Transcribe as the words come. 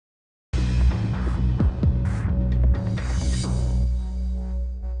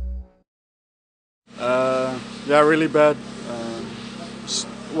Yeah, really bad.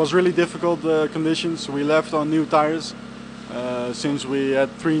 It was really difficult conditions. We left on new tires since we had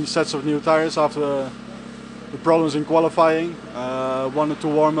 3 sets of new tires after the problems in qualifying. Wanted to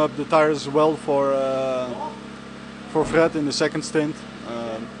warm up the tires well for Fred in the second stint,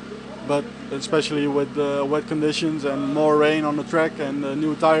 but especially with wet conditions and more rain on the track and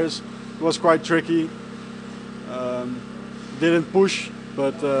new tires, it was quite tricky. Didn't push,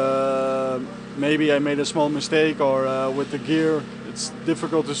 but maybe I made a small mistake, or with the gear it's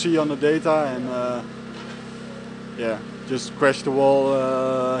difficult to see on the data, and yeah, just crashed the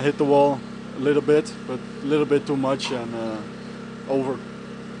wall, hit the wall a little bit, but a little bit too much, and over,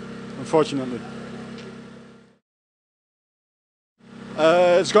 unfortunately.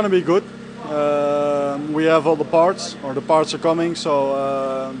 It's going to be good. We have all the parts, or the parts are coming,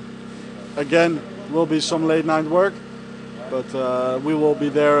 so again, will be some late night work, but we will be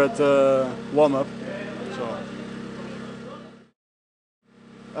there at warm-up.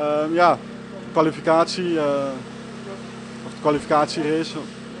 Ja, kwalificatie, of de kwalificatierace.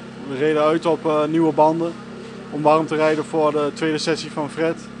 We reden uit op nieuwe banden om warm te rijden voor de tweede sessie van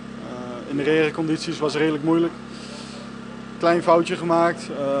Fred. In de regencondities was het redelijk moeilijk. Klein foutje gemaakt,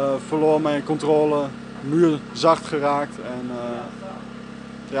 verloor mijn controle, muur zacht geraakt en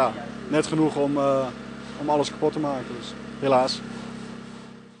ja, net genoeg om alles kapot te maken. Dus helaas.